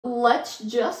let's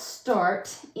just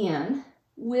start in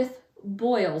with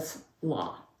Boyle's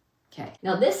law. Okay,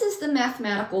 now this is the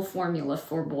mathematical formula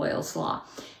for Boyle's law.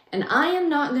 And I am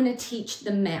not going to teach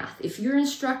the math. If your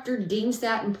instructor deems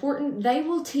that important, they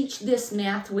will teach this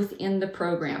math within the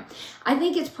program. I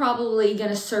think it's probably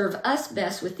going to serve us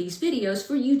best with these videos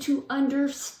for you to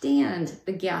understand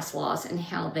the gas laws and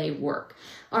how they work.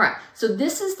 All right, so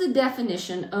this is the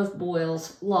definition of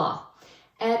Boyle's law.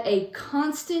 At a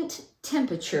constant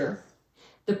temperature,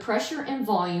 the pressure and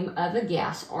volume of a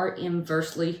gas are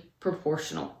inversely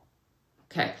proportional.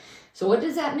 Okay, so what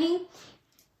does that mean?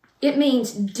 It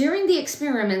means during the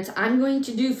experiments I'm going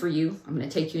to do for you, I'm going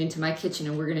to take you into my kitchen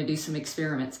and we're going to do some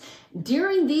experiments.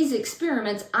 During these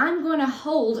experiments, I'm going to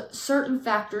hold certain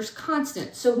factors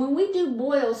constant. So when we do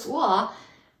Boyle's law,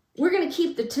 we're going to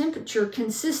keep the temperature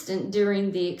consistent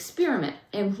during the experiment.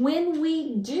 And when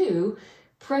we do,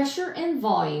 pressure and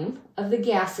volume of the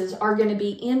gases are going to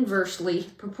be inversely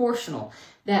proportional.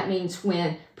 That means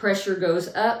when pressure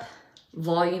goes up,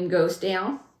 volume goes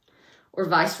down, or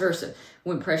vice versa.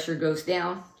 When pressure goes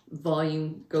down,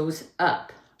 volume goes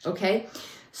up, okay?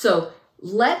 So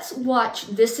let's watch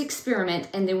this experiment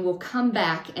and then we'll come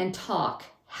back and talk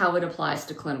how it applies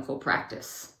to clinical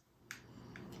practice.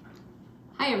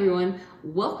 Hi everyone,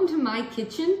 welcome to my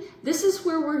kitchen. This is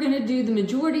where we're gonna do the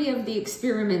majority of the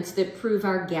experiments that prove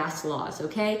our gas laws,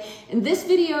 okay? And this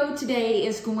video today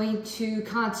is going to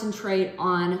concentrate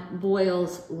on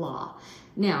Boyle's law.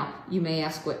 Now, you may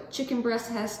ask what chicken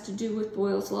breast has to do with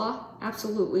Boyle's law.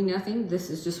 Absolutely nothing. This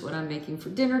is just what I'm making for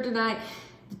dinner tonight.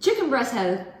 The chicken breast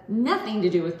has nothing to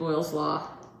do with Boyle's law,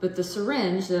 but the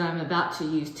syringe that I'm about to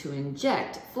use to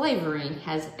inject flavoring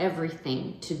has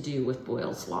everything to do with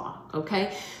Boyle's law,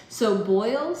 okay? So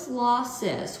Boyle's law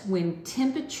says when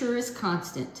temperature is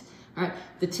constant, all right,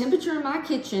 the temperature in my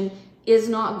kitchen is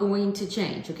not going to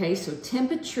change, okay? So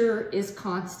temperature is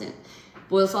constant.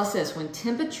 Boyle's law says when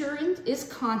temperature is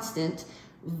constant,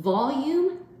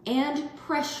 volume and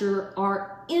pressure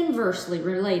are inversely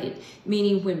related,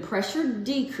 meaning when pressure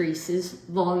decreases,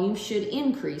 volume should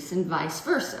increase and vice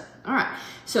versa. All right,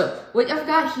 so what I've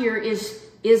got here is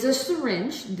a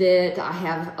syringe that I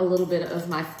have a little bit of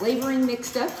my flavoring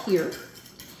mixed up here.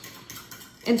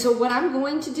 And so what I'm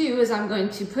going to do is I'm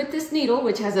going to put this needle,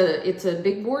 which has it's a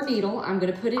big bore needle, I'm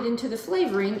going to put it into the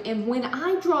flavoring, and when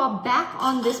I draw back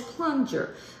on this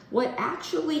plunger, what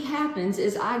actually happens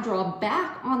is I draw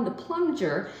back on the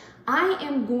plunger, I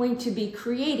am going to be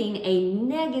creating a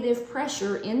negative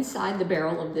pressure inside the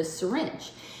barrel of this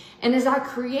syringe. And as I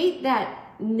create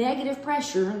that negative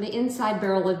pressure in the inside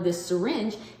barrel of this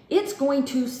syringe, it's going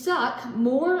to suck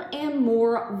more and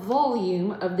more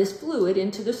volume of this fluid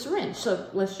into the syringe. So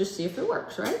let's just see if it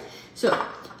works, right? So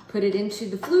put it into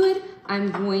the fluid.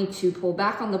 I'm going to pull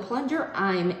back on the plunger.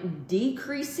 I'm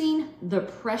decreasing the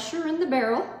pressure in the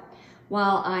barrel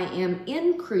while I am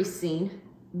increasing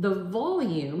the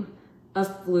volume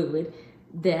of fluid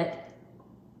that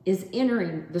is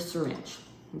entering the syringe,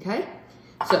 okay?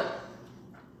 So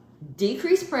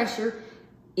decrease pressure,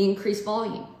 increase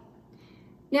volume.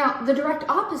 Now, the direct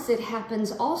opposite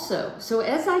happens also. So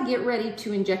as I get ready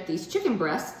to inject these chicken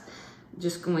breasts, I'm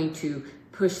just going to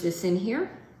push this in here,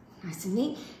 nice and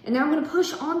neat. And now I'm going to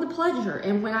push on the plunger.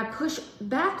 And when I push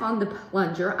back on the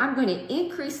plunger, I'm going to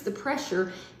increase the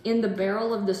pressure in the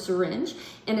barrel of the syringe.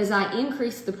 And as I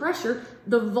increase the pressure,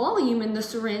 the volume in the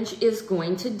syringe is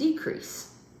going to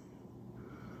decrease.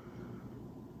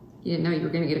 You didn't know you were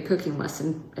going to get a cooking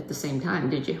lesson at the same time,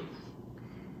 did you?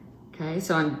 Okay,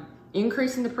 so I'm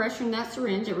increasing the pressure in that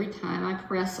syringe every time I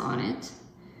press on it.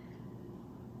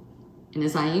 And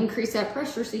as I increase that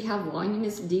pressure, see how volume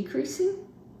is decreasing?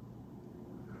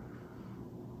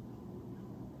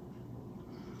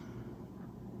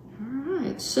 All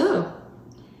right, so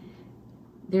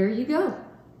there you go.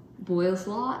 Boyle's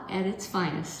law at its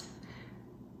finest.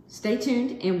 Stay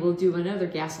tuned and we'll do another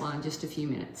gas law in just a few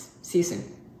minutes. See you soon.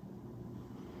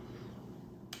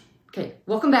 Okay,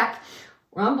 welcome back.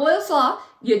 We're on Boyle's law.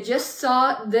 You just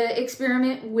saw the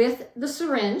experiment with the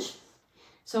syringe.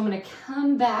 So I'm going to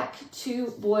come back to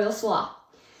Boyle's law.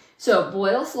 So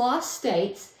Boyle's law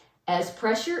states as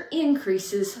pressure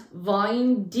increases,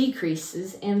 volume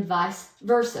decreases, and vice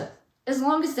versa, as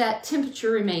long as that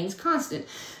temperature remains constant.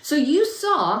 So you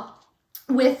saw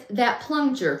with that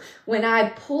plunger, when I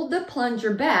pulled the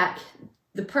plunger back,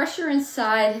 the pressure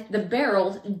inside the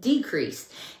barrel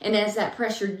decreased. And as that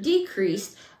pressure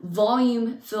decreased,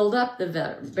 volume filled up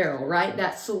the barrel, right?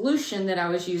 That solution that I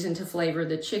was using to flavor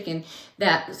the chicken,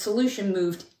 that solution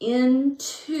moved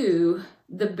into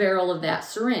the barrel of that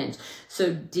syringe.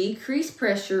 So decrease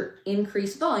pressure,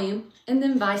 increase volume, and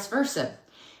then vice versa.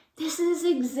 This is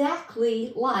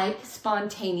exactly like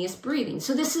spontaneous breathing.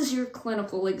 So this is your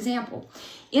clinical example.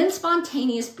 In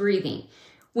spontaneous breathing,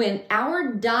 when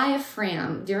our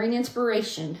diaphragm, during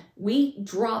inspiration, we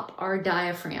drop our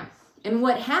diaphragm. And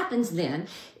what happens then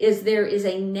is there is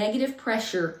a negative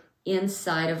pressure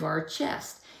inside of our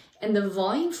chest. And the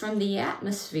volume from the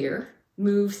atmosphere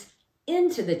moves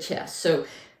into the chest. So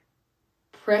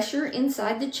pressure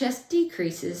inside the chest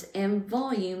decreases and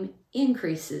volume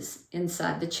increases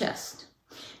inside the chest.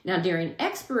 Now during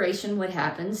expiration, what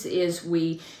happens is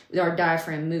our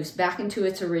diaphragm moves back into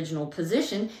its original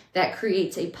position. That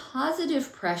creates a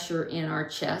positive pressure in our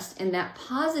chest, and that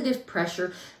positive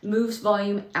pressure moves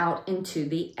volume out into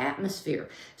the atmosphere.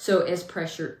 So as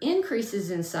pressure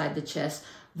increases inside the chest,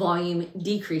 volume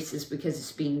decreases because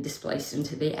it's being displaced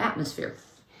into the atmosphere.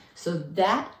 So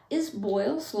that is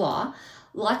Boyle's law.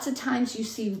 Lots of times you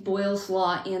see Boyle's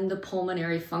law in the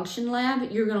pulmonary function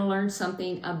lab. You're going to learn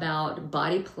something about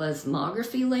body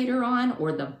plethysmography later on,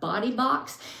 or the body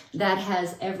box. That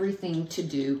has everything to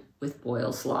do with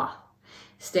Boyle's law.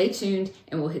 Stay tuned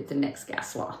and we'll hit the next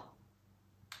gas law.